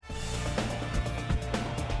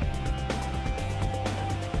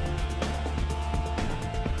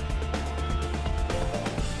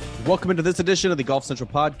Welcome into this edition of the Golf Central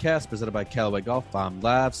Podcast presented by Callaway Golf. I'm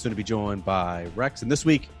Lav, soon to be joined by Rex. And this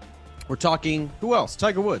week, we're talking, who else?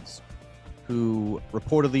 Tiger Woods, who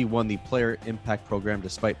reportedly won the Player Impact Program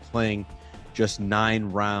despite playing just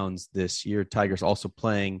 9 rounds this year. Tiger's also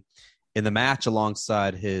playing in the match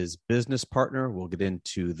alongside his business partner. We'll get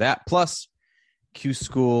into that. Plus, Q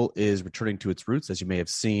School is returning to its roots, as you may have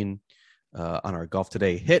seen on our Golf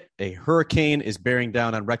Today hit. A hurricane is bearing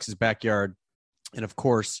down on Rex's backyard. And of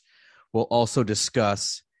course, we'll also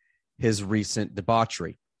discuss his recent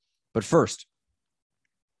debauchery. But first,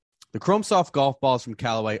 the Chrome Soft golf balls from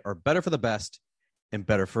Callaway are better for the best and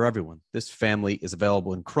better for everyone. This family is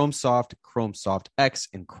available in Chrome Soft X,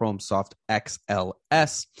 and Chrome Soft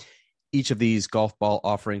XLS. Each of these golf ball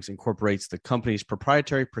offerings incorporates the company's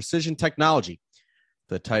proprietary precision technology,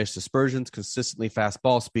 the tightest dispersions, consistently fast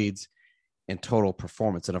ball speeds, and total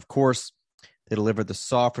performance. And of course, they deliver the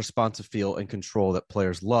soft, responsive feel and control that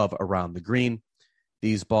players love around the green.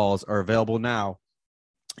 These balls are available now,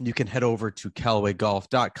 and you can head over to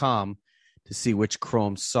CallawayGolf.com to see which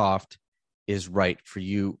Chrome Soft is right for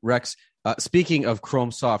you. Rex, speaking of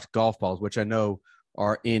Chrome Soft golf balls, which I know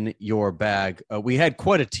are in your bag, we had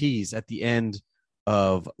quite a tease at the end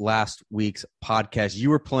of last week's podcast.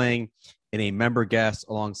 You were playing in a member guest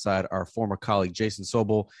alongside our former colleague Jason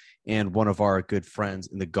Sobel and one of our good friends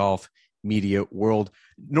in the golf media world.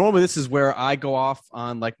 Normally this is where I go off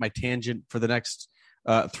on like my tangent for the next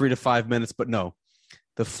 3 to 5 minutes, but no,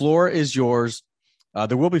 the floor is yours.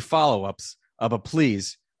 There will be follow-ups, but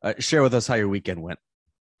please share with us how your weekend went.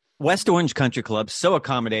 West Orange Country Club, so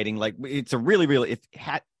accommodating. Like, it's a really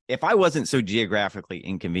if I wasn't so geographically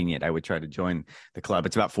inconvenient, I would try to join the club.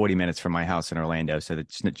 It's about 40 minutes from my house in Orlando, so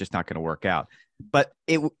it's just not going to work out. But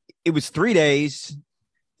it was 3 days,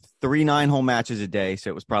 3 9-hole matches a day,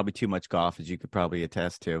 so it was probably too much golf, as you could probably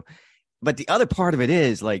attest to. But the other part of it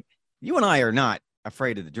is, like, you and I are not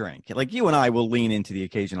afraid of the drink. Like, you and I will lean into the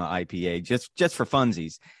occasional IPA just for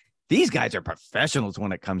funsies. These guys are professionals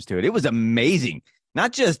when it comes to it. It was amazing.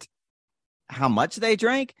 Not just how much they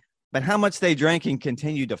drank, but how much they drank and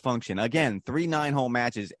continued to function. Again, 3 9-hole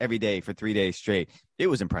matches every day for 3 days straight. It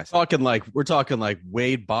was impressive. We're talking like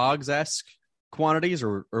Wade Boggs-esque quantities,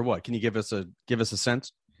 or what? Can you give us a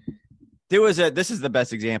sense? This is the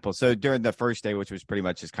best example. So during the first day, which was pretty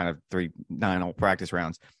much just kind of 3 9-hole practice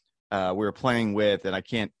rounds, we were playing with, and I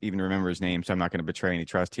can't even remember his name, so I'm not going to betray any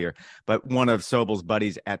trust here, but one of Sobel's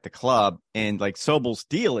buddies at the club. And like Sobel's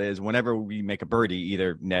deal is whenever we make a birdie,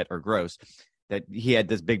 either net or gross, that he had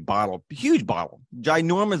this big bottle, huge bottle,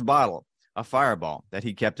 ginormous bottle of Fireball that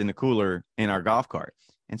he kept in the cooler in our golf cart.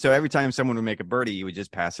 And so every time someone would make a birdie, he would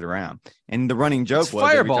just pass it around. And the running joke was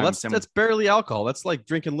Fireball. That's barely alcohol. That's like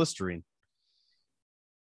drinking Listerine.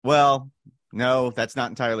 Well, no, that's not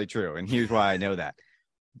entirely true. And here's why I know that.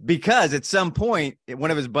 Because at some point, one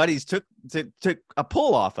of his buddies took a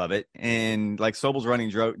pull off of it. And like Sobel's running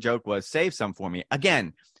joke was, save some for me.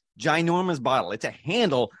 Again, ginormous bottle. It's a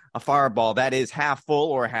handle, a Fireball that is half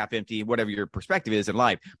full or half empty, whatever your perspective is in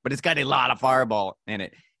life. But it's got a lot of Fireball in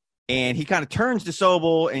it. And he kind of turns to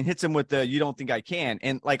Sobel and hits him with the, you don't think I can.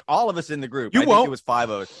 And like all of us in the group, I think it was 5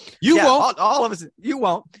 of us. You won't. All of us, you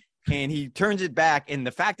won't. And he turns it back. And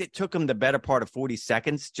the fact it took him the better part of 40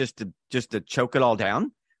 seconds just to choke it all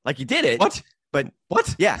down. Like he did it. What? But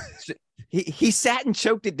what? Yeah. He sat and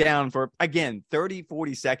choked it down for, again, 30,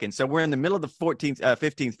 40 seconds. So we're in the middle of the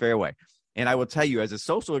 15th fairway. And I will tell you, as a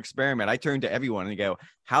social experiment, I turn to everyone and go,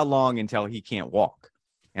 how long until he can't walk?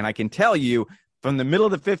 And I can tell you, from the middle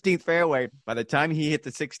of the 15th fairway, by the time he hit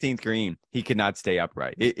the 16th green, he could not stay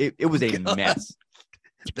upright. It was a mess.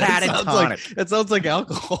 That sounds like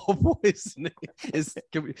alcohol poisoning.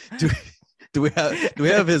 Do we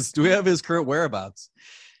have his current whereabouts?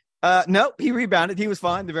 No, he rebounded. He was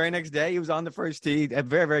fine. The very next day, he was on the first tee. A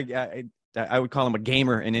very, I would call him a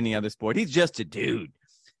gamer in any other sport. He's just a dude,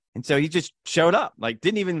 and so he just showed up. Like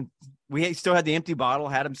we still had the empty bottle.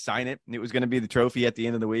 Had him sign it, and it was going to be the trophy at the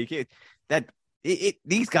end of the week.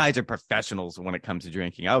 These guys are professionals when it comes to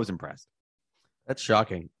drinking. I was impressed. That's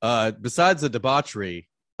shocking. Besides the debauchery,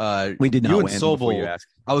 we did not you and win. Sobel, You ask.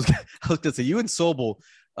 I was going to say you and Sobel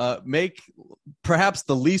make perhaps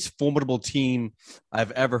the least formidable team I've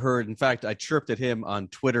ever heard. In fact, I chirped at him on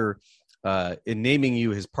Twitter in naming you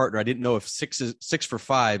his partner. I didn't know if 6 for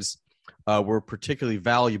 5s were particularly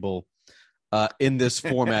valuable in this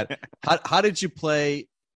format. How did you play,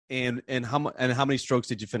 and how many strokes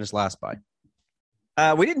did you finish last by?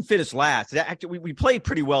 We didn't finish last. Actually, we played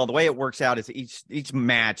pretty well. The way it works out is each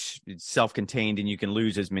match is self-contained, and you can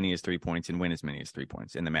lose as many as 3 points and win as many as 3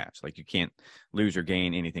 points in the match. Like, you can't lose or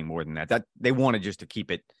gain anything more than that. That they wanted just to keep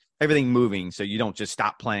it everything moving, so you don't just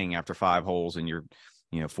stop playing after 5 holes and you're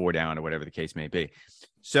 4 down or whatever the case may be.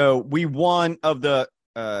 So we won of the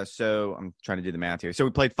so I'm trying to do the math here. So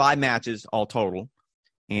we played 5 matches all total,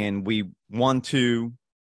 and we won 2,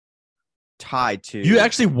 tied 2. You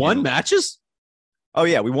actually won matches? Oh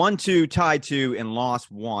yeah, we won 2, tied 2, and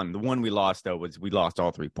lost 1. The one we lost though was we lost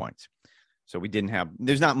all 3 points. So we didn't have.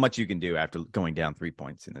 There's not much you can do after going down 3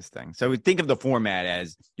 points in this thing. So we think of the format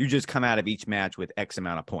as you just come out of each match with X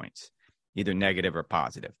amount of points, either negative or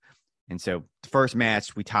positive. And so the first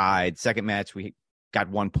match we tied. Second match we got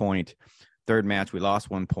 1 point. Third match we lost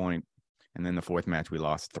 1 point, and then the fourth match we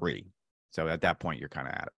lost 3. So at that point you're kind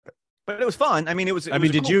of out of it. But it was fun. I mean, it was. It was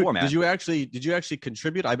a cool format. Did you actually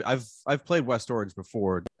contribute? I've played West Orange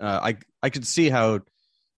before. I could see how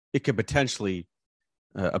it could potentially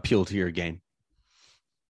appeal to your game.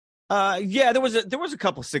 Yeah, there was a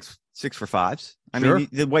couple 6 for 5s. I mean,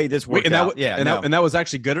 the way this worked out. And that was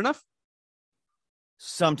actually good enough.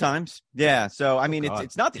 Sometimes, yeah. So I mean,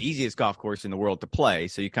 it's not the easiest golf course in the world to play.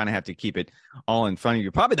 So you kind of have to keep it all in front of you.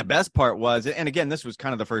 Probably the best part was, and again, this was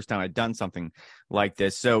kind of the first time I'd done something like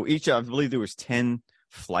this. So I believe there was 10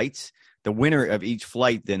 flights. The winner of each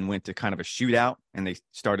flight then went to kind of a shootout, and they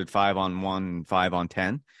started 5-on-1 and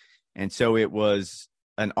 5-on-10, and so it was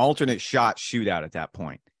an alternate shot shootout at that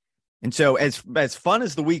point. And so as fun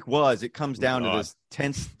as the week was, it comes down to this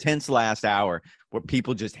tense last hour where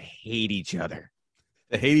people just hate each other.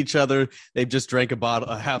 They hate each other. They've just drank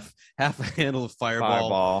half a handle of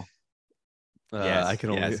Fireball. Yes,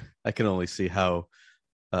 I can only see how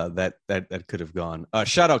that could have gone.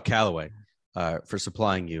 Shout out Callaway for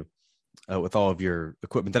supplying you with all of your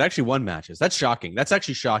equipment that actually won matches. That's shocking. That's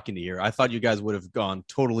actually shocking to hear. I thought you guys would have gone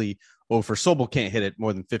totally over. Sobel can't hit it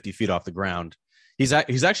more than 50 feet off the ground. He's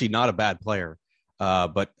actually not a bad player,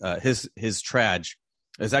 but his traj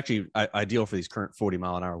is actually ideal for these current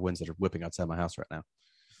 40-mile-an-hour winds that are whipping outside my house right now.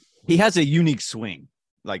 He has a unique swing.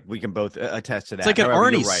 Like, we can both attest to that. It's like an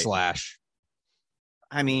Arnie slash.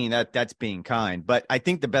 I mean, that's being kind, but I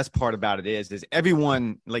think the best part about it is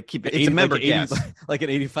everyone it's a member guest, like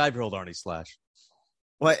an 85-year-old Arnie slash.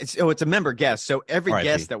 Well, it's a member guest. So every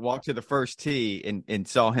guest that walked to the first tee and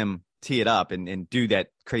saw him tee it up and do that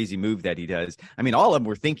crazy move that he does. I mean, all of them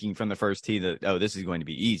were thinking from the first tee that, oh, this is going to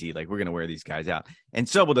be easy. Like, we're going to wear these guys out. And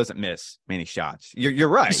Sobel doesn't miss many shots. You're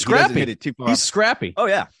right. He's scrappy. He hit it too far. He's scrappy. Oh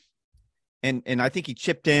yeah. And I think he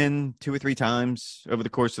chipped in 2 or 3 times over the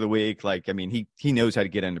course of the week. Like, I mean, he knows how to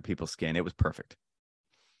get under people's skin. It was perfect.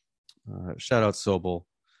 Shout out Sobel,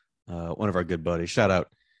 one of our good buddies. Shout out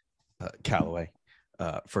Callaway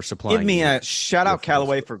for supplying. Give me a shout out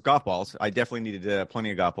Callaway for golf balls. I definitely needed plenty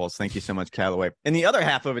of golf balls. Thank you so much, Callaway. And the other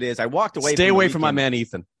half of it is I walked away. Stay away from my man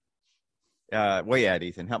Ethan. Way out,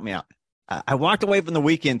 Ethan. Help me out. I walked away from the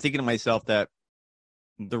weekend thinking to myself that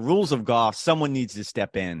the rules of golf, someone needs to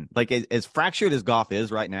step in. Like, as fractured as golf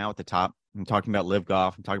is right now at the top, I'm talking about Live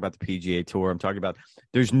Golf, I'm talking about the PGA Tour, I'm talking about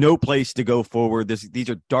there's no place to go forward.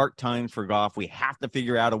 These are dark times for golf. We have to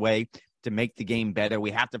figure out a way to make the game better.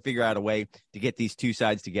 We have to figure out a way to get these two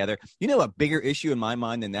sides together. You know, a bigger issue in my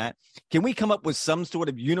mind than that? Can we come up with some sort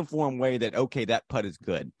of uniform way that, okay, that putt is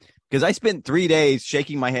good? Because I spent 3 days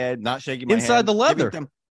shaking my head, not shaking my head. Inside the leather.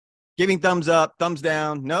 Giving thumbs up, thumbs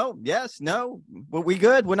down. No, yes, no. Well, we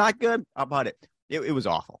good? We're not good? I'll putt it. It was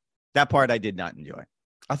awful. That part I did not enjoy.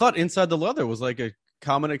 I thought inside the leather was like a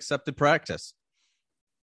common accepted practice.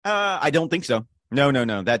 I don't think so. No.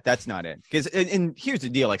 That's not it. Because and here's the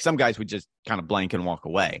deal: like, some guys would just kind of blank and walk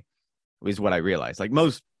away. Is what I realized. Like,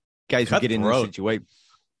 most guys who get in this situation.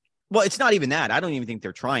 Well, it's not even that. I don't even think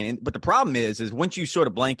they're trying. But the problem is once you sort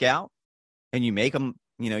of blank out and you make them,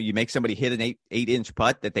 you make somebody hit an 8-inch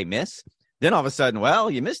putt that they miss, then all of a sudden,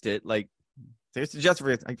 well, you missed it. Like, there's just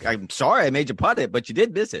I'm sorry I made you putt it, but you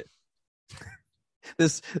did miss it.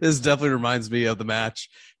 This definitely reminds me of the match.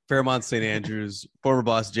 Fairmont St. Andrews, former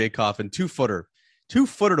boss Jay Coffin, 2-footer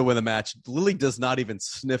to win the match. Lily does not even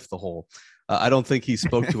sniff the hole. I don't think he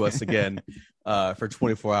spoke to us again for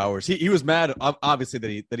 24 hours. He was mad,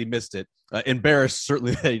 obviously, that he missed it. Embarrassed,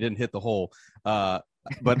 certainly, that he didn't hit the hole.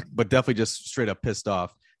 But definitely just straight up pissed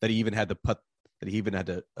off that he even had to putt. That he even had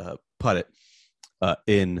to putt it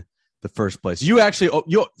in the first place. You actually,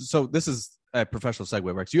 so this is a professional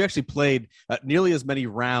segue, Rex. You actually played nearly as many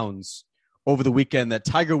rounds over the weekend that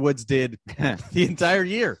Tiger Woods did the entire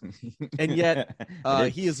year, and yet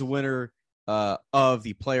he is the winner of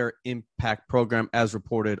the Player Impact Program, as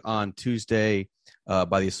reported on Tuesday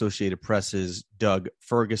by the Associated Press's Doug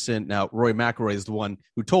Ferguson. Now, Rory McIlroy is the one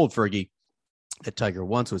who told Fergie that Tiger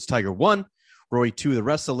won, so it's Tiger 1, Rory 2. The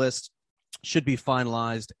rest of the list should be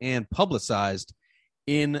finalized and publicized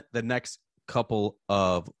in the next couple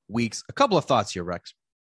of weeks. A couple of thoughts here, Rex.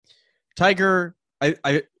 Tiger,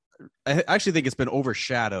 I actually think it's been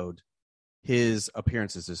overshadowed, his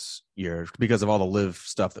appearances this year, because of all the live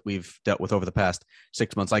stuff that we've dealt with over the past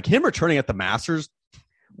 6 months. Like, him returning at the Masters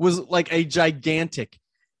was like a gigantic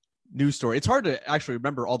news story. It's hard to actually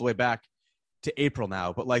remember all the way back to April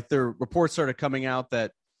now, but like, the reports started coming out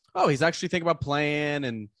that, oh, he's actually thinking about playing,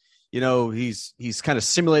 and he's kind of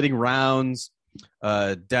simulating rounds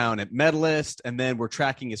down at Medalist, and then we're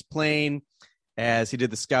tracking his plane as he did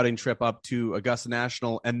the scouting trip up to Augusta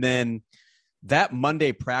National. And then that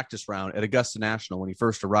Monday practice round at Augusta National, when he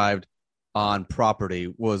first arrived on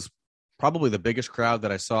property, was probably the biggest crowd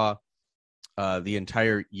that I saw the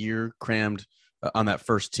entire year, crammed on that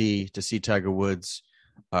first tee to see Tiger Woods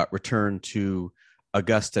return to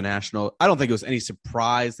Augusta National. I don't think it was any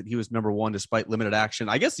surprise that he was number one despite limited action.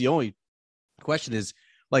 I guess the only question is,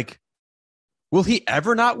 like, will he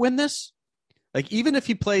ever not win this? Like, even if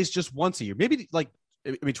he plays just once a year, maybe, like,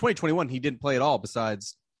 2021, he didn't play at all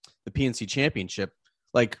besides the PNC Championship.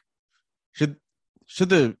 Like, should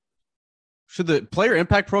the player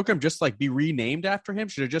impact program just like be renamed after him?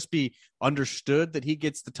 Should it just be understood that he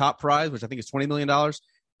gets the top prize, which I think is $20 million,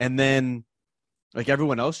 and then like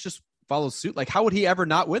everyone else just follows suit? Like, how would he ever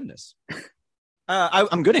not win this?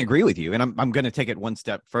 I'm going to agree with you, and I'm going to take it one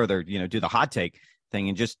step further. Do the hot take thing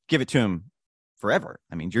and just give it to him forever.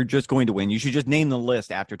 I mean, you're just going to win. You should just name the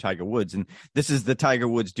list after Tiger Woods, and this is the Tiger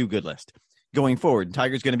Woods do good list going forward.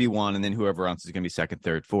 Tiger's going to be one, and then whoever else is going to be second,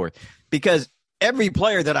 third, fourth. Because every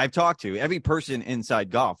player that I've talked to, every person inside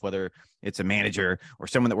golf, whether it's a manager or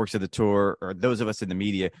someone that works at the tour or those of us in the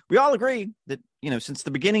media, we all agree that, since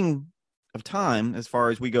the beginning of time, as far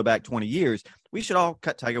as we go back 20 years, we should all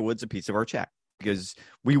cut Tiger Woods a piece of our check, because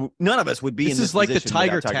none of us would be in this like the position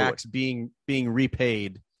Tiger without tax being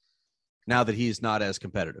repaid now that he's not as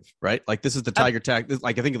competitive, right? Like, this is the Tiger tax.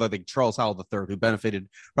 Like, I think like Charles Howell III, who benefited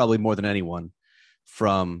probably more than anyone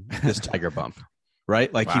from this Tiger bump,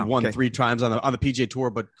 right? Like, he won 3 times on the PGA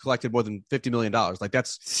Tour, but collected more than $50 million. Like,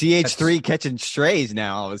 that's CH3 catching strays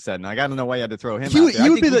now. All of a sudden, I don't know why you had to throw him. He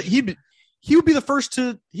would be the first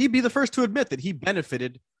to admit that he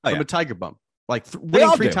benefited from a Tiger bump. Like,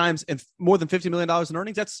 winning 3 times and more than $50 million in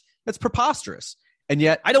earnings. That's preposterous. And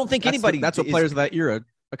yet, I don't think that's what players of that era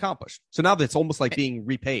accomplished. So now that's almost like being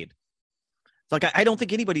repaid. Like, I don't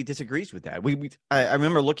think anybody disagrees with that. I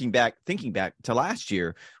remember thinking back to last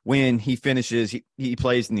year when he finishes, he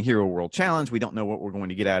plays in the Hero World Challenge. We don't know what we're going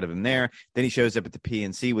to get out of him there. Then he shows up at the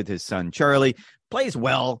PNC with his son, Charlie, plays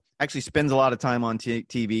well, actually spends a lot of time on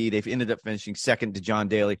TV. They've ended up finishing second to John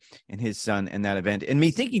Daly and his son in that event. And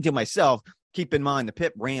me thinking to myself, keep in mind, the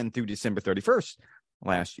PIP ran through December 31st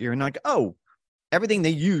last year. And like, everything they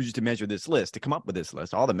used to measure this list, to come up with this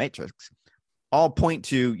list, all the metrics, all point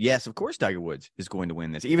to, yes, of course, Tiger Woods is going to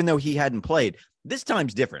win this, even though he hadn't played. This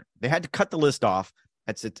time's different. They had to cut the list off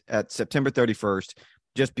at September 31st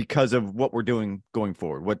just because of what we're doing going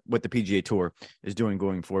forward, what the PGA Tour is doing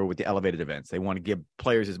going forward with the elevated events. They want to give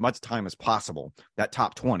players as much time as possible, that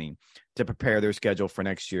top 20, to prepare their schedule for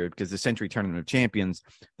next year, because the Century Tournament of Champions,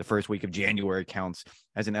 the first week of January, counts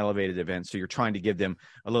as an elevated event. So you're trying to give them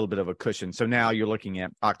a little bit of a cushion. So now you're looking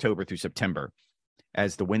at October through September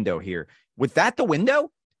as the window here. With that, the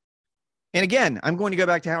window, and again, I'm going to go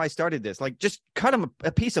back to how I started this. Like, just cut him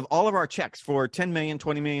a piece of all of our checks for 10 million,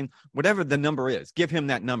 20 million, whatever the number is. Give him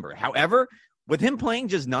that number. However, with him playing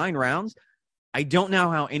just 9 rounds, I don't know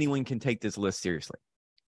how anyone can take this list seriously,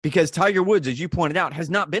 because Tiger Woods, as you pointed out, has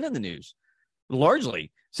not been in the news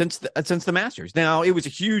largely since the Masters. Now, it was a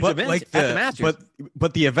huge event at the Masters.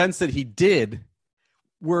 But the events that he did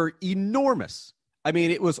were enormous. I mean,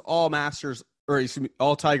 it was all Masters, or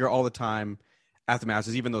all Tiger all the time at the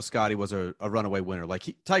Masters, even though Scotty was a runaway winner.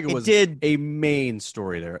 Like, Tiger was a main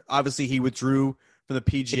story there. Obviously, he withdrew from the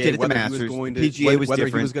PGA. Whether he was going to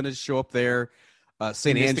he was going to show up there.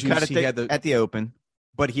 St. Andrews, he had at the Open.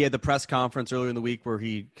 But he had the press conference earlier in the week where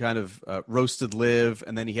he kind of roasted Liv,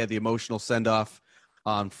 and then he had the emotional send-off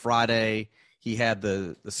on Friday. He had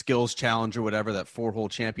the skills challenge or whatever, that 4-hole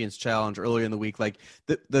champions challenge earlier in the week. Like,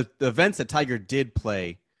 the events that Tiger did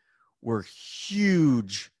play were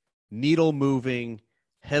huge, needle-moving,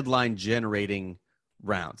 headline-generating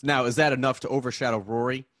rounds. Now, is that enough to overshadow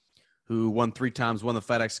Rory, who won 3 times, won the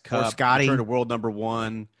FedEx Cup, or Scotty, returned to world number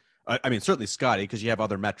 1? I mean, certainly Scotty, because you have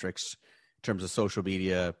other metrics in terms of social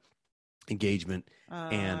media engagement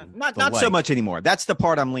and not so much anymore. That's the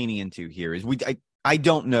part I'm leaning into here. Is we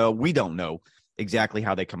don't know exactly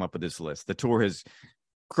how they come up with this list. The tour has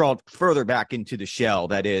crawled further back into the shell.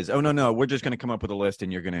 That is, no, we're just going to come up with a list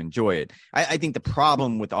and you're going to enjoy it. I think the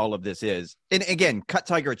problem with all of this is, and again, cut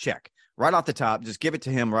Tiger a check right off the top. Just give it to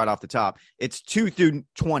him right off the top. It's 2 through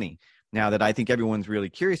 20 now that I think everyone's really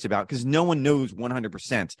curious about, because no one knows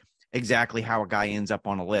 100% exactly how a guy ends up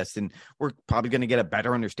on a list. And we're probably going to get a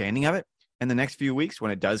better understanding of it in the next few weeks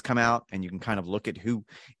when it does come out and you can kind of look at who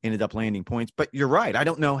ended up landing points. But you're right. I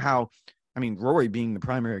don't know how. I mean, Rory being the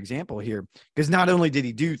primary example here, because not only did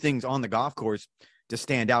he do things on the golf course to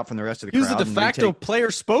stand out from the rest of the crowd. He was a de facto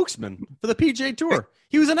player spokesman for the PGA Tour.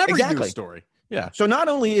 He was an every news story. Yeah. So not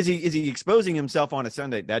only is he exposing himself on a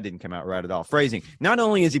Sunday, that didn't come out right at all. Phrasing. Not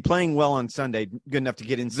only is he playing well on Sunday, good enough to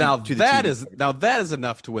get into now to that the is now that is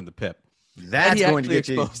enough to win the PIP. That's going to get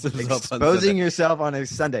you exposing yourself on a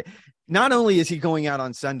Sunday. Not only is he going out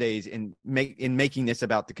on Sundays and making this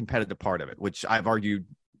about the competitive part of it, which I've argued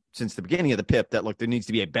since the beginning of the PIP that, look, there needs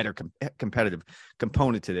to be a better competitive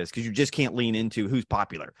component to this, because you just can't lean into who's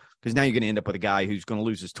popular, because now you're going to end up with a guy who's going to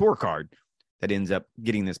lose his tour card that ends up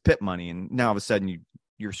getting this PIP money. And now all of a sudden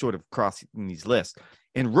you're sort of crossing these lists.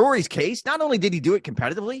 In Rory's case, not only did he do it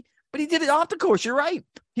competitively, but he did it off the course. You're right.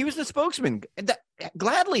 He was the spokesman.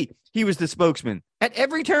 Gladly, he was the spokesman at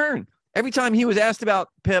every turn. Every time he was asked about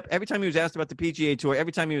PIP, every time he was asked about the PGA Tour,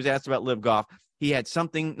 every time he was asked about Live Golf, he had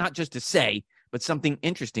something not just to say, but something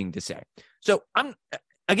interesting to say. So I'm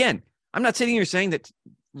not sitting here saying that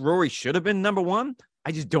Rory should have been number one.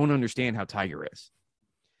 I just don't understand how Tiger is.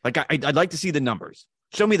 Like, I'd like to see the numbers.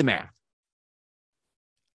 Show me the math.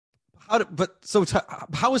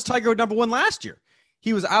 How was Tiger number one last year?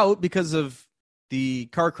 He was out because of the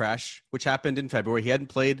car crash, which happened in February. He hadn't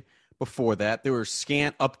played before that. There were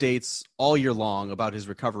scant updates all year long about his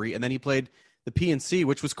recovery. And then he played the PNC,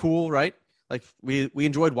 which was cool, right? Like, we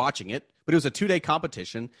enjoyed watching it. But it was a 2-day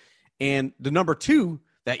competition, and the number 2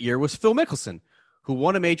 that year was Phil Mickelson, who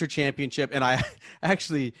won a major championship. And I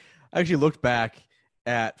actually looked back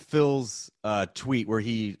at Phil's tweet where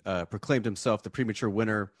he proclaimed himself the premature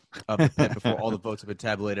winner of the PIP before all the votes have been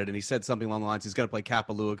tabulated, and he said something along the lines, he's going to play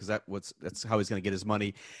Kapalua because that's how he's going to get his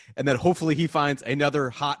money, and then hopefully he finds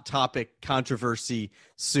another hot topic controversy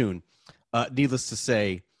soon. Needless to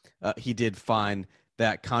say, he did find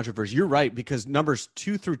that controversy. You're right, because numbers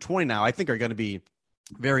 2 through 20 now I think are going to be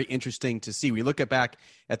very interesting to see. We look back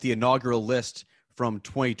at the inaugural list from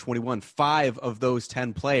 2021, 5 of those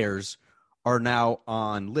 10 players are now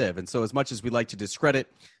on Live. And so as much as we like to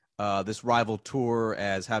discredit this rival tour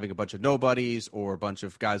as having a bunch of nobodies or a bunch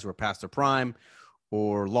of guys who are past their prime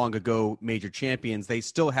or long ago major champions, they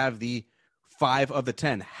still have the 5 of the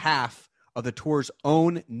 10, half of the tour's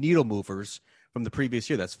own needle movers from the previous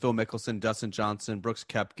year. That's Phil Mickelson, Dustin Johnson, Brooks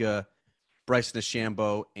Koepka, Bryson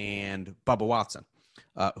DeChambeau, and Bubba Watson,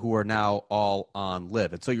 who are now all on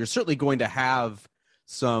Live. And so you're certainly going to have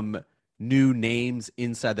some new names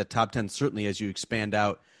inside the top 10, certainly as you expand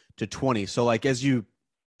out to 20. So, like, as you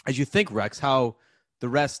think, Rex, how the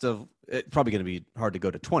rest of it's probably going to be hard to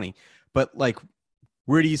go to 20, but like,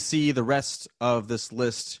 where do you see the rest of this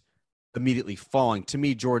list immediately falling? To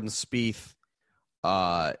me, Jordan Spieth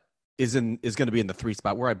is going to be in the 3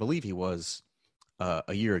 spot, where I believe he was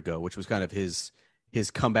a year ago, which was kind of his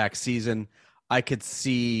comeback season. I could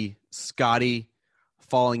see Scotty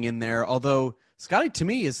falling in there, although Scotty to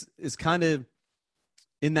me is kind of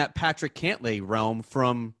in that Patrick Cantlay realm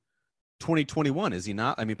from 2021, is he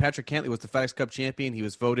not? I mean, Patrick Cantlay was the FedEx Cup champion. He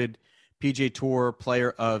was voted PGA Tour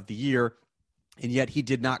Player of the Year, and yet he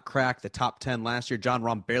did not crack the top 10 last year. Jon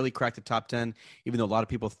Rahm barely cracked the top 10, even though a lot of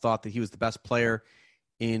people thought that he was the best player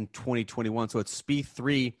in 2021. So it's Spieth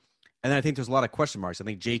 3, and then I think there's a lot of question marks. I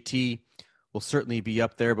think JT will certainly be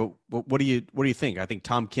up there, but what do you think? I think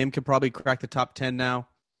Tom Kim could probably crack the top 10 now.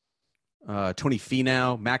 Tony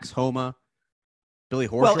Finau, Max Homa, Billy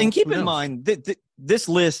Horschel. Well, and keep in mind that this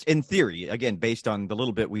list, in theory, again, based on the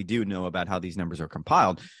little bit we do know about how these numbers are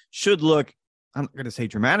compiled, should look, I'm not going to say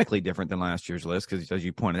dramatically different than last year's list, because as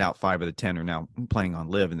you pointed out, 5 of the 10 are now playing on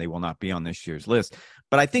Live, and they will not be on this year's list.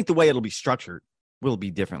 But I think the way it'll be structured will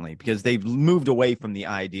be differently, because they've moved away from the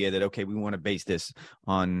idea that, okay, we want to base this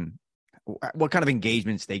on what kind of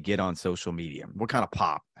engagements they get on social media, what kind of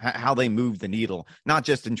pop, how they move the needle, not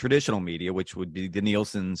just in traditional media, which would be the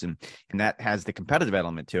Nielsen's, and that has the competitive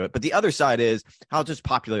element to it. But the other side is, how just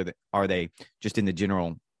popular are they just in the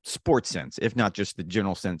general sports sense, if not just the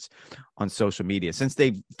general sense on social media. Since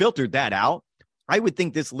they've filtered that out, I would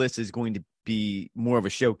think this list is going to be more of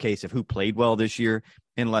a showcase of who played well this year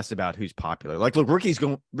and less about who's popular. Like, look,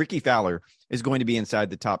 Ricky Fowler is going to be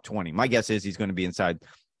inside the top 20. My guess is he's going to be inside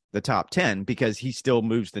the top 10, because he still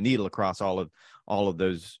moves the needle across all of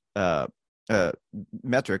those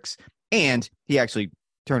metrics. And he actually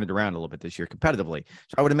turned it around a little bit this year competitively.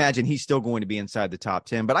 So I would imagine he's still going to be inside the top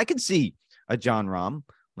 10, but I could see a Jon Rahm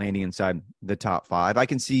landing inside the top 5. I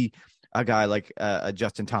can see a guy like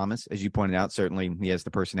Justin Thomas, as you pointed out. Certainly he has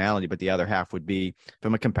the personality, but the other half would be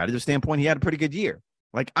from a competitive standpoint, he had a pretty good year.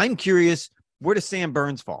 Like, I'm curious, where does Sam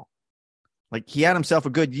Burns fall? Like, he had himself a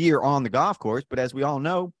good year on the golf course, but as we all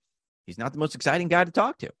know, he's not the most exciting guy to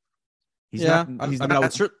talk to.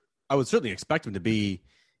 I would certainly expect him to be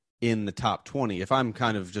in the top 20. If I'm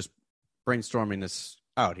kind of just brainstorming this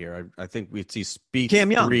out here, I think we'd see Spieth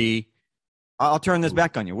Cam Young. 3. I'll turn this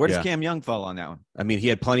back on you. Where does Cam Young fall on that one? I mean, he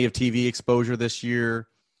had plenty of TV exposure this year.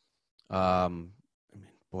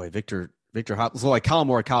 Victor so like Colin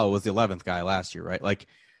Morikawa was the 11th guy last year, right? Like,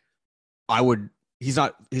 he's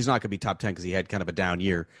not going to be top 10 because he had kind of a down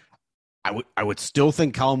year. I would still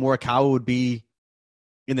think Colin Morikawa would be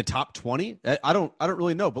in the top 20. I don't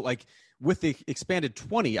really know, but like with the expanded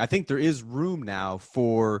 20, I think there is room now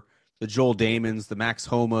for the Joel Damons, the Max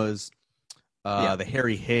Homas, the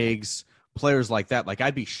Harry Higgs, players like that. Like,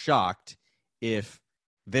 I'd be shocked if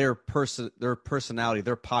their personality,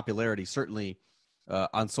 their popularity, certainly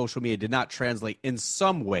on social media, did not translate in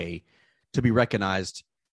some way to be recognized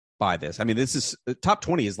by this. I mean, top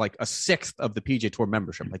 20 is like a sixth of the PGA Tour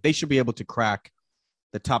membership. Like, they should be able to crack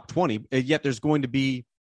the top 20. And yet there's going to be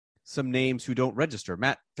some names who don't register.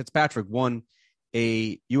 Matt Fitzpatrick won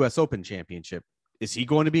a U.S. Open championship. Is he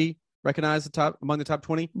going to be recognized among the top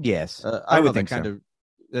 20? Yes, I would think so.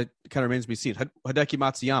 That kind of remains to be seen. Hideki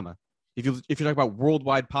Matsuyama. If you're talking about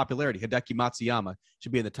worldwide popularity, Hideki Matsuyama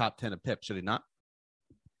should be in the top 10 of PIP, should he not?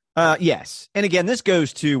 Yes. And again, this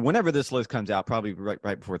goes to whenever this list comes out, probably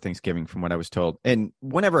right before Thanksgiving, from what I was told. And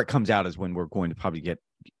whenever it comes out is when we're going to probably get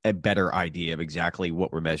a better idea of exactly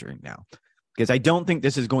what we're measuring now. Because I don't think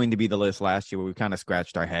this is going to be the list last year where we kind of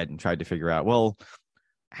scratched our head and tried to figure out, well,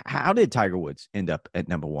 how did Tiger Woods end up at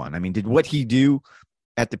number one? I mean, did what he do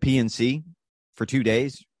at the PNC for 2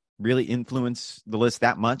 days really influence the list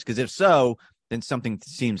that much? Because if so, then something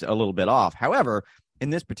seems a little bit off. However, in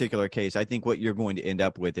this particular case, I think what you're going to end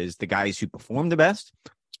up with is the guys who perform the best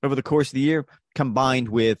over the course of the year combined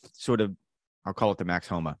with sort of, I'll call it the Max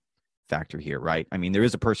Homa factor here, right? I mean, there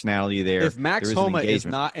is a personality there. If Max Homa is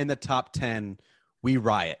not in the top 10, we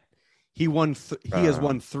riot. He has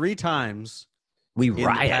won 3 times. We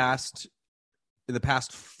riot. In the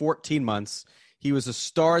past 14 months, he was a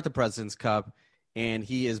star at the President's Cup, and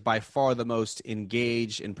he is by far the most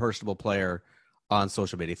engaged and personable player on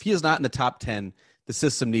social media. If he is not in the top 10, the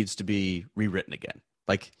system needs to be rewritten again.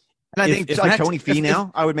 Like, and I think Tony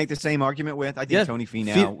Finau, I would make the same argument with. I think Tony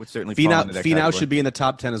Finau would certainly fall into that Finau should be in the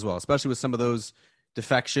top 10 as well, especially with some of those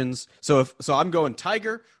defections. So I'm going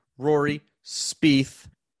Tiger, Rory, Spieth,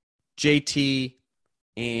 JT,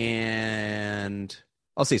 and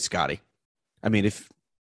I'll say Scotty. I mean, if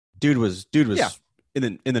dude was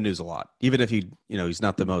in the news a lot, even if he's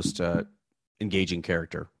not the most engaging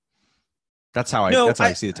character. That's how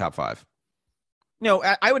I see the top 5. No,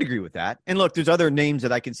 I would agree with that. And look, there's other names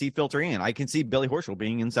that I can see filtering in. I can see Billy Horschel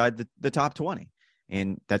being inside the top 20.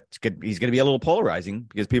 And that's good. He's going to be a little polarizing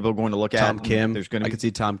because people are going to look at Tom Kim. There's going to I could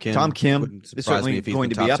see Tom Kim. Tom Kim is certainly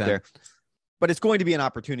going to be up 10. there. But it's going to be an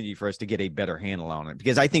opportunity for us to get a better handle on it,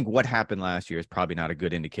 because I think what happened last year is probably not a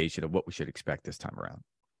good indication of what we should expect this time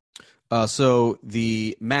around. So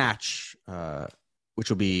the match, which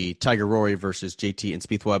will be Tiger Rory versus JT and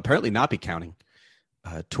Spieth, will apparently not be counting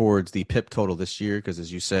towards the PIP total this year, because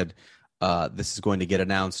as you said, this is going to get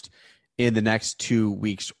announced in the next 2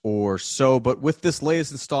 weeks or so. But with this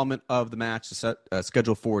latest installment of the match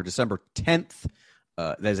scheduled for December 10th,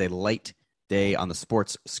 that is a late day on the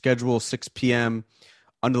sports schedule, 6 p.m.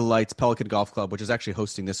 Under the Lights Pelican Golf Club, which is actually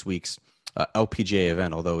hosting this week's LPGA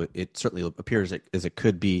event, although it certainly appears as it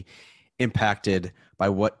could be impacted by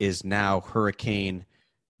what is now Hurricane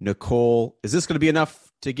Nicole. Is this going to be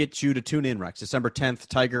enough to get you to tune in, Rex? December 10th,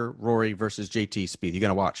 Tiger, Rory versus JT Spieth. You going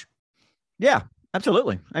to watch? Yeah,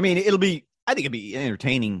 absolutely. I mean, I think it'll be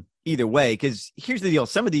entertaining either way, because here's the deal.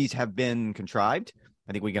 Some of these have been contrived.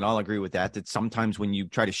 I think we can all agree with that sometimes when you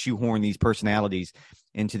try to shoehorn these personalities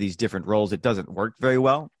into these different roles, it doesn't work very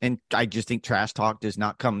well. And I just think trash talk does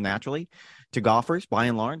not come naturally to golfers, by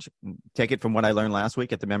and large. Take it from what I learned last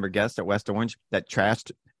week at the member guest at West Orange, that trash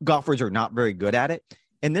golfers are not very good at it.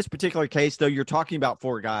 In this particular case, though, you're talking about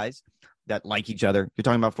 4 guys that like each other. You're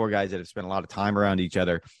talking about 4 guys that have spent a lot of time around each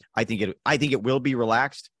other. I think it will be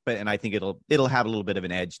relaxed, and I think it'll have a little bit of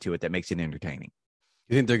an edge to it that makes it entertaining.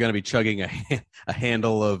 You think they're going to be chugging a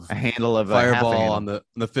handle of Fireball on the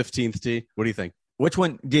 15th tee? What do you think? Which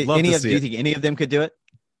one? Do you think any of them could do it?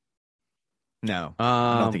 No,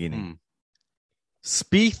 I don't think any.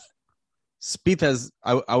 Spieth has,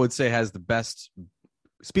 I would say, has the best.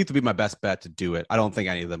 Spieth would be my best bet to do it. I don't think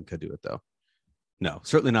any of them could do it, though. No,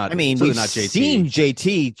 certainly not. I mean, certainly we've not JT. seen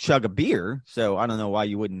JT chug a beer, so I don't know why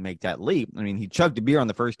you wouldn't make that leap. I mean, he chugged a beer on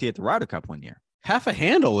the first tee at the Ryder Cup one year. Half a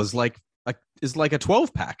handle is like a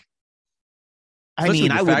 12-pack. I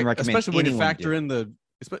mean, I wouldn't recommend, especially when you factor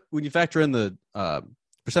in the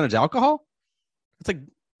percentage alcohol. It's like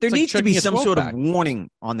there needs to be some sort of pack.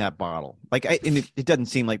 warning on that bottle. Like, it doesn't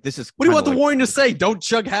seem like this is. What do you want the warning to say? Don't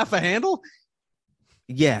chug half a handle.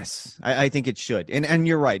 Yes, I think it should. And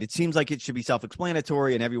you're right. It seems like it should be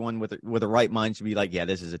self-explanatory, and everyone with a right mind should be like, yeah,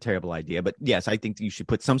 this is a terrible idea. But yes, I think you should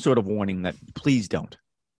put some sort of warning that please don't.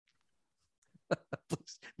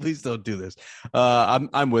 please don't do this.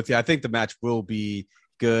 I'm with you. I think the match will be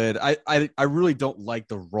good. I really don't like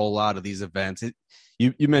the rollout of these events.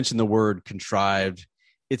 You mentioned the word contrived.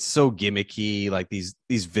 It's so gimmicky, like these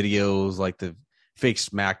videos, like the fake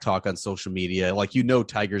smack talk on social media. Like,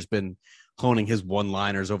 Tiger's been honing his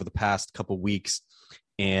one-liners over the past couple weeks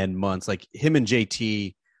and months. Like, him and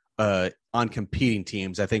JT on competing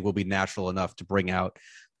teams, I think will be natural enough to bring out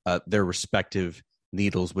their respective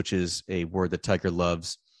needles, which is a word that Tiger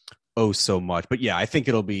loves oh so much. But yeah, I think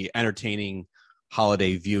it'll be entertaining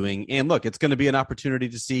holiday viewing. And look, it's going to be an opportunity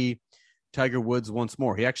to see Tiger Woods once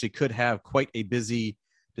more. He actually could have quite a busy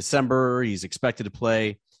December. He's expected to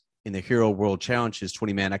play in the Hero World Challenge, his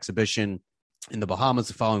 20-man exhibition in the Bahamas.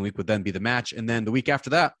 The following week would then be the match. And then the week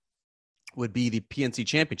after that would be the PNC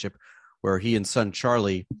Championship, where he and son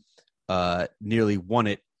Charlie nearly won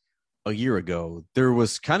it a year ago. There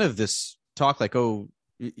was kind of this talk like,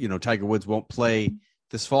 Tiger Woods won't play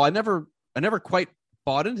this fall. I never quite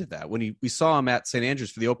bought into that. When we saw him at St.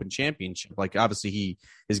 Andrews for the Open Championship, like, obviously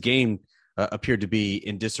his game appeared to be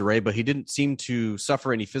in disarray, but he didn't seem to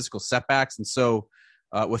suffer any physical setbacks. And so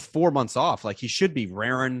with 4 months off, like, he should be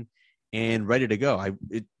raring and ready to go.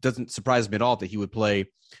 It doesn't surprise me at all that he would play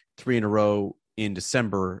 3 in a row in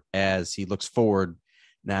December as he looks forward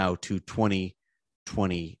now to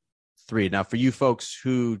 2023. Now, for you folks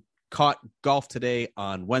who caught golf today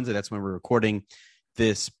on Wednesday, that's when we're recording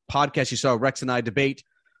this podcast, you saw Rex and I debate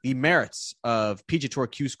the merits of PGA Tour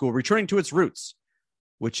Q School returning to its roots,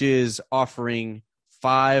 which is offering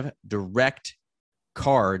 5 direct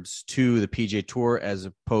cards to the PGA Tour as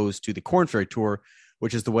opposed to the Korn Ferry Tour,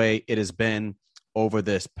 which is the way it has been over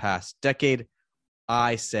this past decade.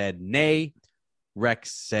 I said nay.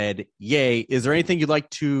 Rex said yay. Is there anything you'd like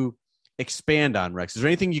to expand on, Rex? Is there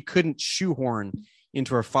anything you couldn't shoehorn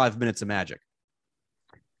into our 5 minutes of magic?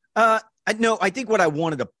 No, I think what I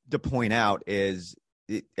wanted to point out is,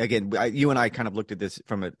 again, you and I kind of looked at this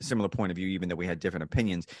from a similar point of view, even though we had different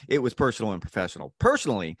opinions. It was personal and professional.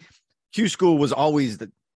 Personally, Q School was always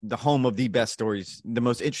the home of the best stories, the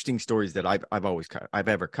most interesting stories that I've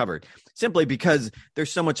ever covered, simply because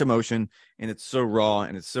there's so much emotion and it's so raw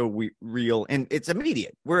and it's so real and it's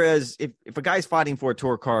immediate. Whereas if a guy's fighting for a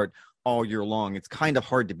tour card all year long, it's kind of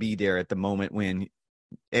hard to be there at the moment when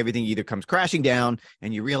everything either comes crashing down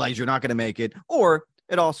and you realize you're not going to make it, or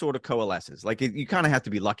it all sort of coalesces. Like, you kind of have to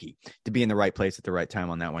be lucky to be in the right place at the right time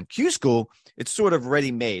on that one. Q School, it's sort of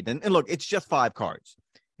ready made. And look, it's just 5 cards.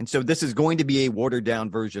 And so this is going to be a watered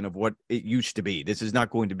down version of what it used to be. This is not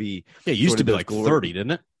going to be. Yeah, it used to be like 30,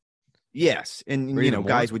 didn't it? Yes. And,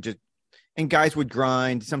 guys would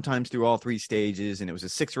grind sometimes through all 3 stages. And it was a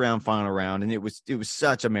 6-round final round. And it was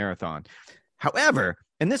such a marathon. However,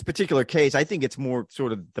 in this particular case, I think it's more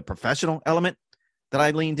sort of the professional element that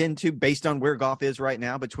I leaned into based on where golf is right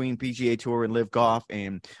now between PGA Tour and Live Golf.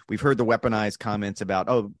 And we've heard the weaponized comments about,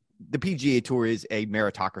 the PGA Tour is a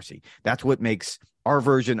meritocracy. That's what makes our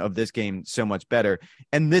version of this game so much better.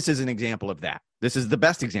 And this is an example of that. This is the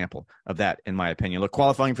best example of that, in my opinion. Look,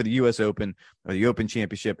 qualifying for the U.S. Open or the Open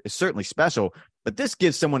Championship is certainly special, but this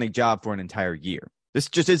gives someone a job for an entire year. This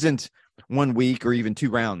just isn't 1 week or even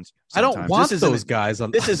 2 rounds. Sometimes. I don't want those guys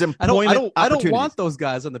on. This is employment. I don't want those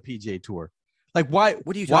guys on the PGA Tour. Like, why?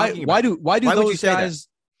 What are you talking about? Why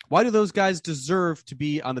do those guys deserve to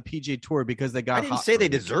be on the PGA Tour because they got? I didn't say they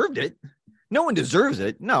deserved it. No one deserves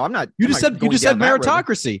it. No, I'm not. You just said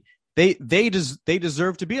meritocracy. They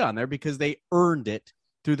deserve to be on there because they earned it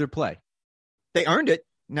through their play. They earned it.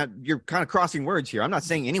 Now, you're kind of crossing words here. I'm not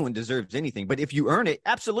saying anyone deserves anything, but if you earn it,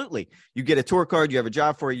 absolutely. You get a tour card, you have a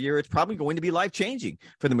job for a year, it's probably going to be life-changing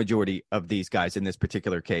for the majority of these guys in this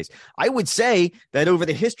particular case. I would say that over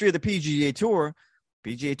the history of the PGA Tour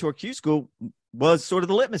Q School was sort of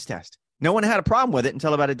the litmus test. No one had a problem with it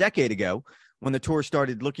until about a decade ago when the tour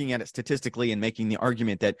started looking at it statistically and making the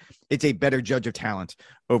argument that it's a better judge of talent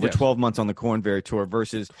over 12 months on the Korn Ferry Tour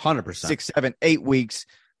versus 100%. 6, 7, 8 weeks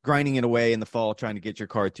grinding it away in the fall, trying to get your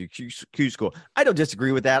card to Q School. I don't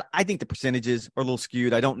disagree with that. I think the percentages are a little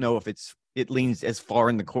skewed. I don't know if it's it leans as far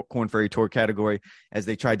in the Corn Ferry Tour category as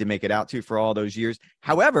they tried to make it out to for all those years.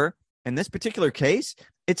 However, in this particular case,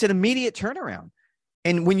 it's an immediate turnaround.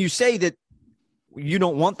 And when you say that you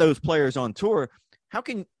don't want those players on tour, how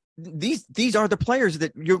can these are the players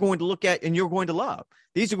that you're going to look at and you're going to love?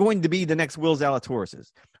 These are going to be the next Will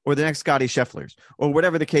Zalatoris or the next Scotty Schefflers or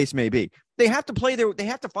whatever the case may be. They have to play they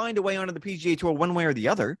have to find a way onto the PGA Tour one way or the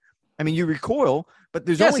other. I mean, you recoil, but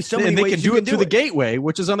there's only so many ways they can do it through the Gateway,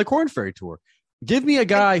 which is on the Corn Ferry Tour. Give me a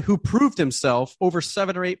guy who proved himself over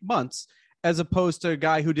 7 or 8 months as opposed to a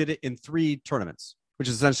guy who did it in 3 tournaments, which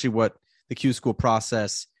is essentially what the Q School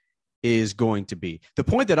process is going to be. The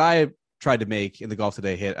point that I tried to make in the Golf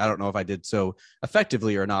Today hit, I don't know if I did so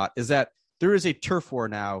effectively or not, is that there is a turf war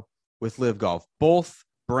now with Live Golf. Both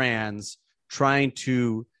brands trying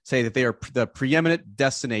to say that they are the preeminent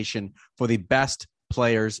destination for the best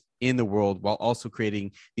players in the world while also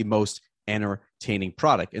creating the most entertaining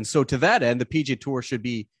product. And so to that end, the PGA Tour should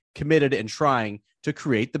be committed and trying to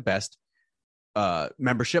create the best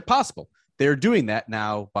membership possible. They're doing that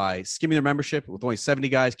now by skimming their membership with only 70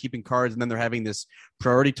 guys, keeping cards, and then they're having this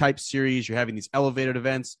priority type series. You're having these elevated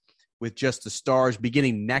events with just the stars.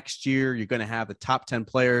 Beginning next year, you're going to have the top 10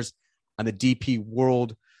 players on the DP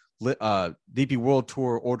World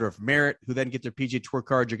Tour Order of Merit, who then get their PGA Tour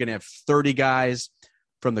cards. You're going to have 30 guys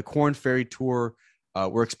from the Corn Ferry Tour.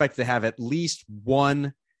 We're expected to have at least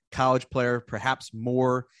one college player, perhaps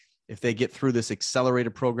more, if they get through this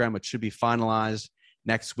accelerated program, which should be finalized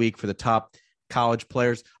next week for the top college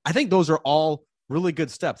players. I think those are all really good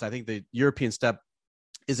steps. I think the European step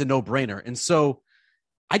is a no-brainer. And so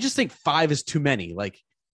I just think 5 is too many.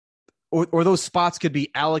 Or those spots could be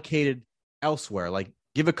allocated elsewhere. Like,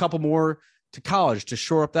 give a couple more to college to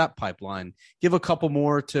shore up that pipeline. Give a couple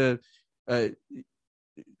more to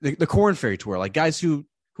the Corn Ferry Tour, like guys who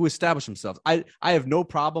establish themselves. I have no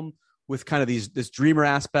problem with kind of this dreamer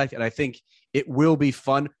aspect, and I think it will be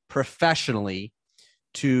fun professionally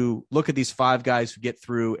to look at these 5 guys who get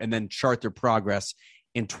through and then chart their progress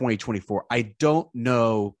in 2024. I don't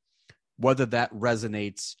know whether that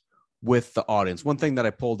resonates with the audience. One thing that I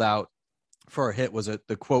pulled out for our hit was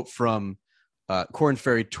the quote from Corn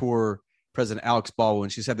Ferry Tour President Alex Baldwin.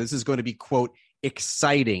 She said, this is going to be, quote,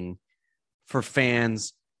 exciting for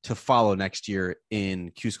fans to follow next year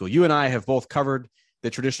in Q School. You and I have both covered the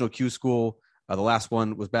traditional Q School. The last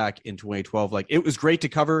one was back in 2012. Like, it was great to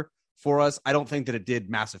cover for us. I don't think that it did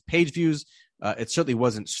massive page views. It certainly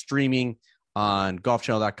wasn't streaming on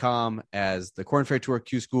golfchannel.com as the Corn Ferry Tour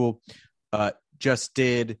Q School just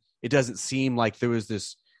did. It doesn't seem like there was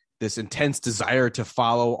this intense desire to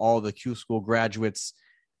follow all the Q School graduates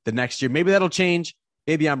the next year. Maybe that'll change.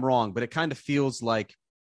 Maybe I'm wrong, but it kind of feels like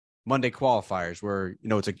Monday qualifiers where,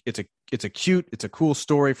 it's a cool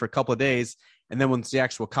story for a couple of days. And then once the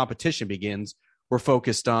actual competition begins, we're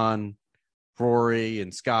focused on Rory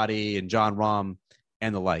and Scotty and John Rahm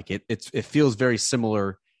and the like. It feels very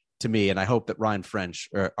similar to me. And I hope that Ryan French,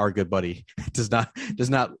 our good buddy, does not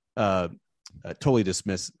totally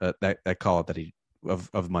dismiss that call up that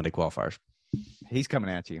of Monday qualifiers. He's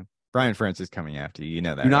coming at you. Brian French is coming after you. You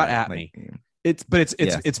know that. You're not at me. It's very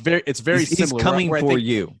similar. He's coming for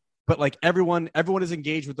you. But like everyone is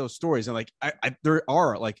engaged with those stories, and like there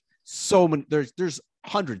are like so many. There's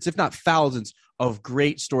hundreds, if not thousands, of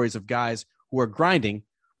great stories of guys who are grinding.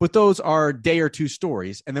 But those are day or two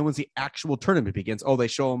stories, and then once the actual tournament begins, they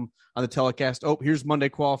show them on the telecast. Oh, here's Monday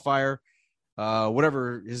qualifier,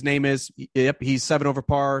 whatever his name is. Yep, he's 7 over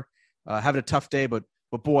par, having a tough day, but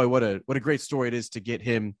boy, what a great story it is to get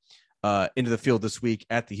him into the field this week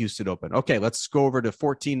at the Houston Open. Okay, let's go over to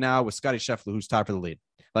 14 now with Scotty Scheffler, who's tied for the lead.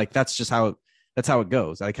 Like, that's just how it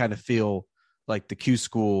goes. I kind of feel like the Q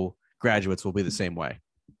School graduates will be the same way.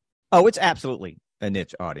 Oh, it's absolutely a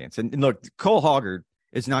niche audience. And look, Cole Hoggard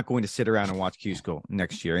is not going to sit around and watch Q School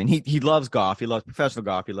next year. And he loves golf. He loves professional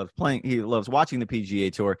golf. He loves playing. He loves watching the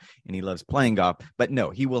PGA Tour, and he loves playing golf. But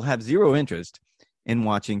no, he will have zero interest in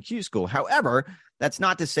watching Q School. However, that's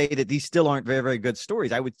not to say that these still aren't very, very good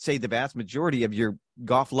stories. I would say the vast majority of your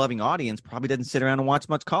golf-loving audience probably doesn't sit around and watch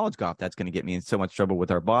much college golf. That's going to get me in so much trouble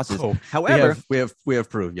with our bosses. However, we have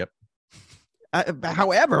proof. Yep.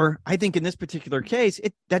 However, I think in this particular case,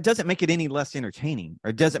 that doesn't make it any less entertaining,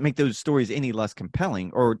 or doesn't make those stories any less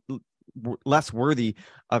compelling or less worthy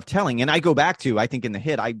of telling. And I go back to, I think in the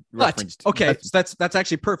hit, I referenced. Okay, so that's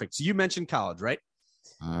actually perfect. So you mentioned college, right?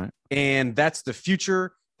 All right. And that's the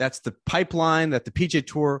future. That's the pipeline that the PGA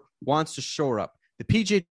Tour wants to shore up. The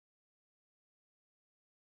PGA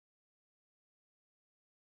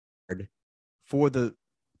for the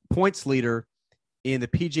points leader in the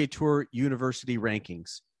PGA Tour University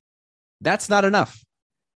rankings. That's not enough.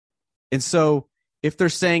 And so if they're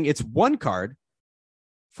saying it's one card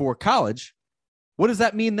for college, what does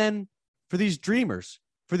that mean then for these dreamers,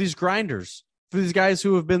 for these grinders, for these guys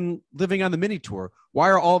who have been living on the mini tour? Why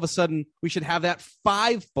are all of a sudden we should have that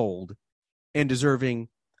fivefold and deserving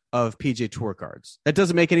of PGA Tour cards? That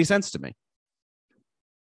doesn't make any sense to me.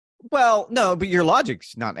 Well, no, but your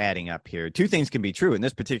logic's not adding up here. Two things can be true in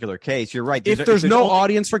this particular case. You're right. If there's no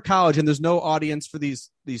audience for college and there's no audience for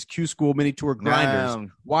these Q School mini tour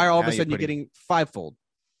grinders, why are all of a sudden you're getting fivefold?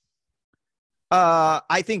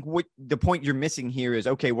 I think what the point you're missing here is,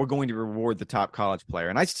 okay, we're going to reward the top college player.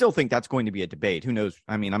 And I still think that's going to be a debate. Who knows?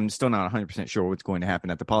 I mean, I'm still not 100% sure what's going to happen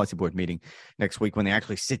at the policy board meeting next week when they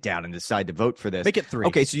actually sit down and decide to vote for this. Make it 3.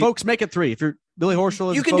 Okay, so folks, make it 3. If you're Billy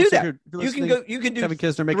Horschel, you can do that. You can do Kevin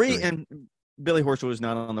Kisner, make 3 3. And Billy Horschel is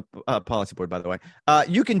not on the policy board, by the way.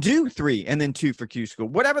 You can do 3 and then 2 for Q School,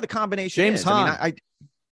 whatever the combination James is. Hahn. I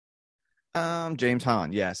mean, James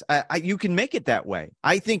Hahn, yes. You can make it that way.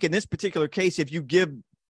 I think in this particular case, if you give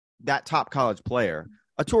that top college player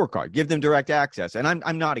a tour card, give them direct access, and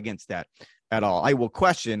I'm not against that at all. I will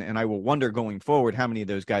question and I will wonder going forward how many of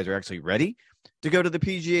those guys are actually ready to go to the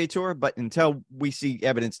PGA Tour. But until we see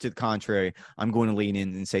evidence to the contrary, I'm going to lean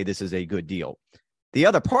in and say this is a good deal. The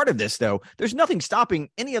other part of this, though, there's nothing stopping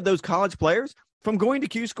any of those college players from going to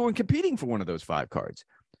Q School and competing for one of those 5 cards.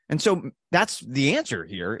 And so that's the answer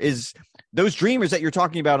here is those dreamers that you're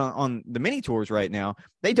talking about on the mini tours right now,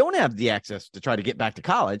 they don't have the access to try to get back to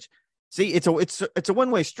college. See, it's a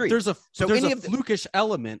one-way street. There's a flukish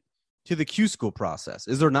element to the Q School process.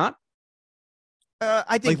 Is there not?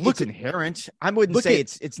 I think it's inherent. I wouldn't say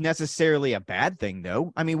it's necessarily a bad thing,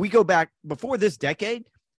 though. I mean, we go back before this decade,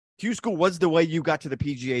 Q School was the way you got to the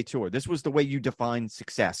PGA Tour. This was the way you defined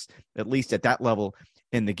success, at least at that level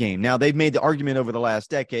in the game. Now, they've made the argument over the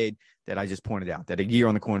last decade that I just pointed out, that a year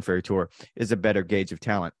on the Korn Ferry Tour is a better gauge of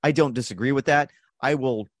talent. I don't disagree with that. I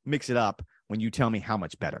will mix it up when you tell me how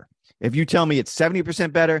much better. If you tell me it's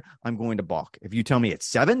 70% better, I'm going to balk. If you tell me it's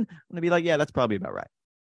 7, I'm going to be like, yeah, that's probably about right.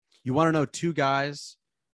 You want to know 2 guys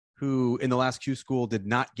who in the last Q School did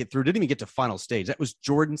not get through, didn't even get to final stage. That was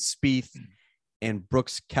Jordan Spieth and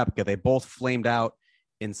Brooks Koepka. They both flamed out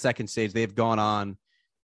in second stage. They've gone on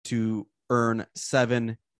to earn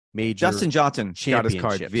 7 major Dustin Johnson got his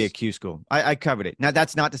card championships via Q School. I covered it. Now,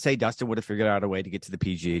 that's not to say Dustin would have figured out a way to get to the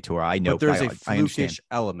PGA Tour. I know. But there's a flukish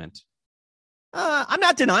element. I'm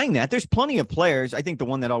not denying that. There's plenty of players. I think the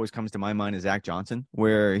one that always comes to my mind is Zach Johnson,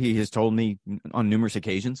 where he has told me on numerous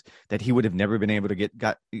occasions that he would have never been able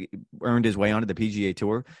to earned his way onto the PGA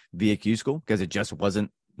Tour via Q School because it just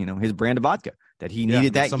wasn't, his brand of vodka that he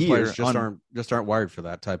needed that some year. Some players just aren't wired for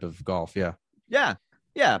that type of golf. Yeah. Yeah.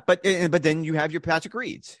 Yeah. But then you have your Patrick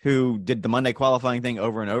Reeds, who did the Monday qualifying thing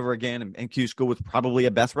over and over again. And Q School was probably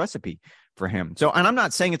a best recipe for him. So, and I'm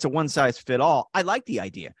not saying it's a one size fit all. I like the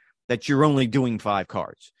idea that you're only doing 5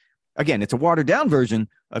 cards. Again, it's a watered down version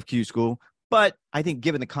of Q School, but I think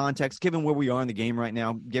given the context, given where we are in the game right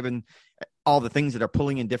now, given all the things that are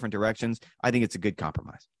pulling in different directions, I think it's a good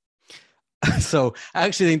compromise. So I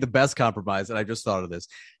actually think the best compromise, and I just thought of this.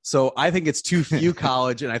 So I think it's too few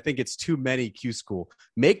college, and I think it's too many Q School.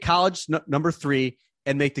 Make college number 3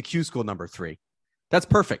 and make the Q School number 3. That's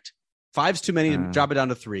perfect. 5's too many, drop it down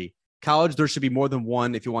to 3. College, there should be more than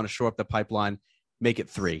 1 if you want to shore up the pipeline. Make it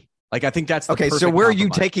 3. Like, I think that's the okay. So where compromise. are you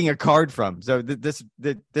taking a card from? So this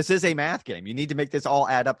is a math game. You need to make this all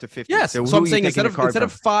add up to 50. Yes. So I'm saying instead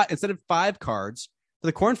of 5 cards for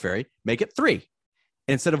the Korn Ferry, make it 3.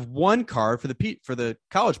 And instead of 1 card for the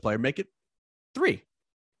college player, make it 3.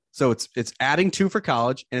 So it's adding 2 for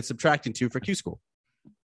college and it's subtracting 2 for Q School.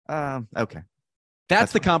 Okay.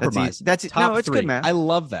 That's the compromise. That's top it's 3. good math. I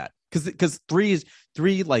love that because 3 is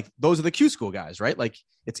 3. Like, those are the Q School guys, right? Like,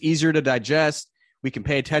 it's easier to digest. We can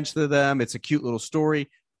pay attention to them. It's a cute little story.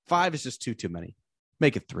 5 is just too many.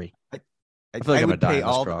 Make it 3. I feel like I'm going to die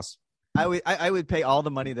on this cross. I would pay all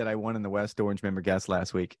the money that I won in the West Orange member guest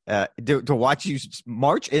last week to watch you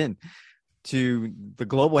march in to the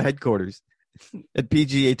global headquarters at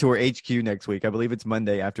PGA Tour HQ next week. I believe it's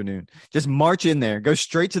Monday afternoon. Just march in there, go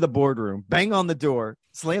straight to the boardroom, bang on the door,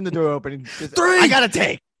 slam the door open. And 3. I got to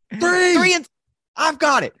take 3. And I've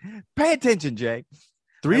got it. Pay attention, Jay.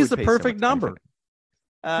 3 is the perfect number.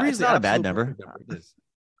 3 is not a bad number. It's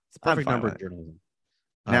a perfect number in journalism.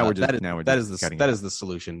 That is the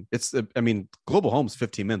solution. Global Home's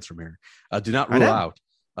 15 minutes from here. Do not rule out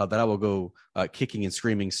that I will go kicking and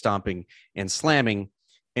screaming, stomping and slamming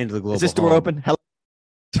into the Global Home. Is this door open? Hello.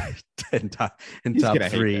 in top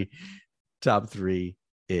three,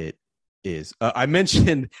 it is. I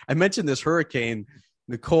mentioned this hurricane,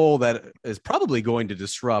 Nicole, that is probably going to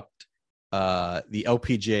disrupt the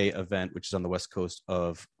LPGA event, which is on the west coast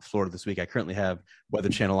of Florida this week. I currently have Weather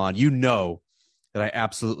Channel on. You know that I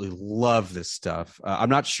absolutely love this stuff. I'm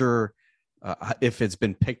not sure if it's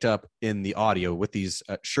been picked up in the audio with these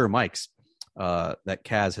Shure mics that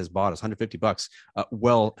Kaz has bought us, $150.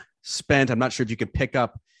 Well spent. I'm not sure if you can pick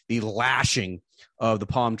up the lashing of the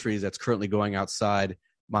palm trees that's currently going outside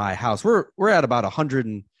my house. We're at about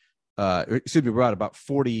we're at about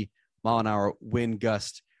 40 mile an hour wind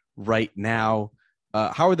gust right now.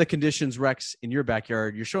 How are the conditions, Rex, in your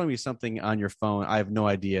backyard? You're showing me something on your phone. I have no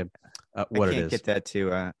idea what it is. I can't get that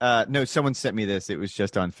too. No, someone sent me this. It was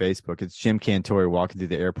just on Facebook. It's Jim Cantore walking through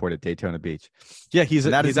the airport at Daytona Beach. Yeah, he's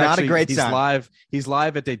not a great sign. He's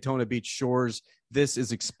live at Daytona Beach shores. This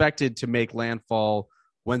is expected to make landfall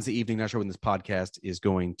Wednesday evening. Not sure when this podcast is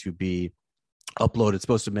going to be uploaded. It's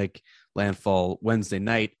supposed to make landfall Wednesday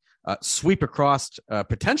night, sweep across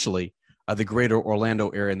potentially the greater Orlando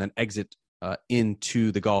area, and then exit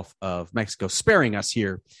into the Gulf of Mexico, sparing us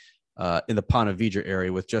here in the Ponte Vedra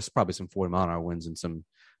area with just probably some 40 mile an hour winds and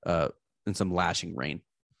some lashing rain.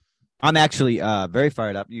 I'm actually very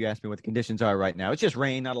fired up. You asked me what the conditions are right now. It's just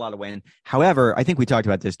rain, not a lot of wind. However, I think we talked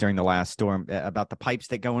about this during the last storm about the pipes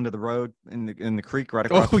that go into the road in the creek right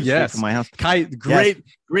across the street from my house. Great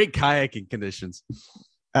kayaking conditions.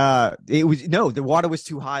 The water was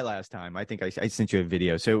too high last time. I think I sent you a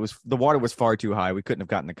video. So the water was far too high. We couldn't have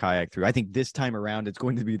gotten the kayak through. I think this time around it's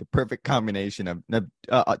going to be the perfect combination of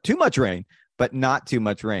too much rain, but not too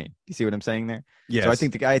much rain. You see what I'm saying there? Yes. So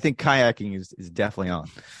I think kayaking is definitely on.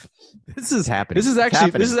 This is happening. This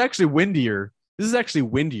is actually windier. This is actually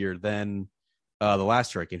windier than the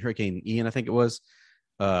last Hurricane Ian, I think it was.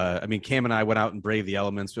 Cam and I went out and braved the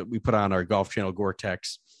elements. We put on our Golf Channel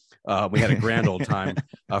Gore-Tex. We had a grand old time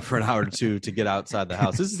for an hour or two to get outside the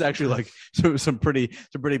house. This is actually like some pretty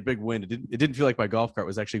big wind. It didn't feel like my golf cart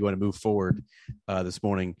was actually going to move forward this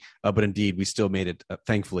morning, but indeed we still made it,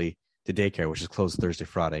 thankfully, to daycare, which is closed Thursday,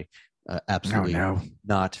 Friday. Absolutely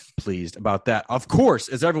not pleased about that. Of course,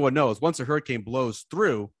 as everyone knows, once a hurricane blows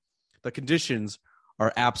through, the conditions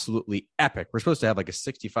are absolutely epic. We're supposed to have like a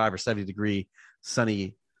 65 or 70 degree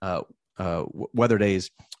sunny weather days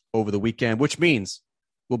over the weekend, which means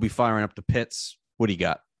we'll be firing up the pits. What do you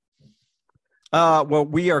got? Well,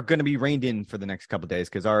 we are going to be reined in for the next couple of days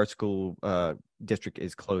because our school district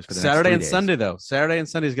is closed for the Saturday next 3 and days. Sunday, though. Saturday and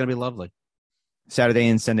Sunday is going to be lovely. Saturday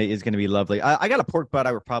and Sunday is going to be lovely. I got a pork butt.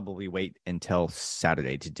 I would probably wait until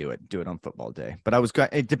Saturday to do it on football day. But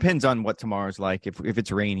it depends on what tomorrow's like. If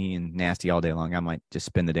it's rainy and nasty all day long, I might just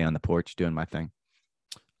spend the day on the porch doing my thing.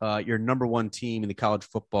 Your number one team in the college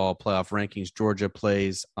football playoff rankings, Georgia,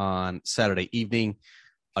 plays on Saturday evening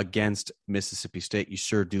against Mississippi State. You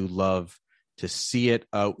sure do love to see it.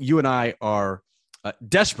 You and I are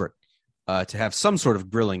desperate to have some sort of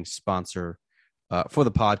grilling sponsor for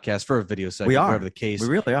the podcast, for a video segment, whatever the case we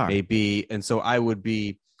really are. may be. And so I would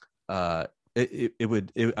be I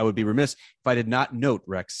would be remiss if I did not note,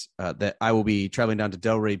 Rex, that I will be traveling down to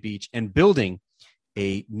Delray Beach and building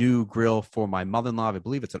a new grill for my mother-in-law. I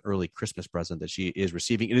believe it's an early Christmas present that she is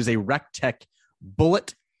receiving. It is a RecTech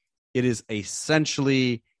Bullet. It is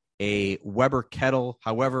essentially a Weber kettle.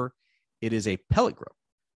 However, it is a pellet grill.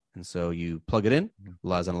 And so you plug it in,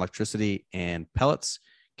 relies on electricity, and pellets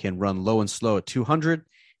can run low and slow at 200,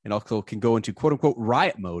 and also can go into quote-unquote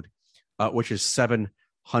riot mode, which is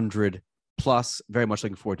 700 plus. Very much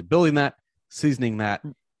looking forward to building that, seasoning that,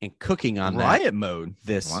 and cooking on riot mode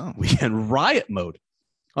this weekend. Riot mode.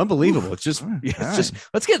 Unbelievable. Ooh, it's just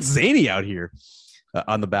let's get zany out here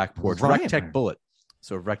on the back porch. RecTech Bullet.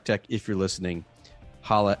 So RecTech, if you're listening,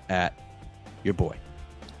 holla at your boy.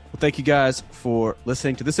 Well, thank you guys for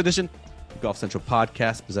listening to this edition of Golf Central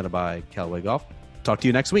Podcast presented by Callaway Golf. Talk to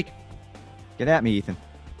you next week. Get at me, Ethan.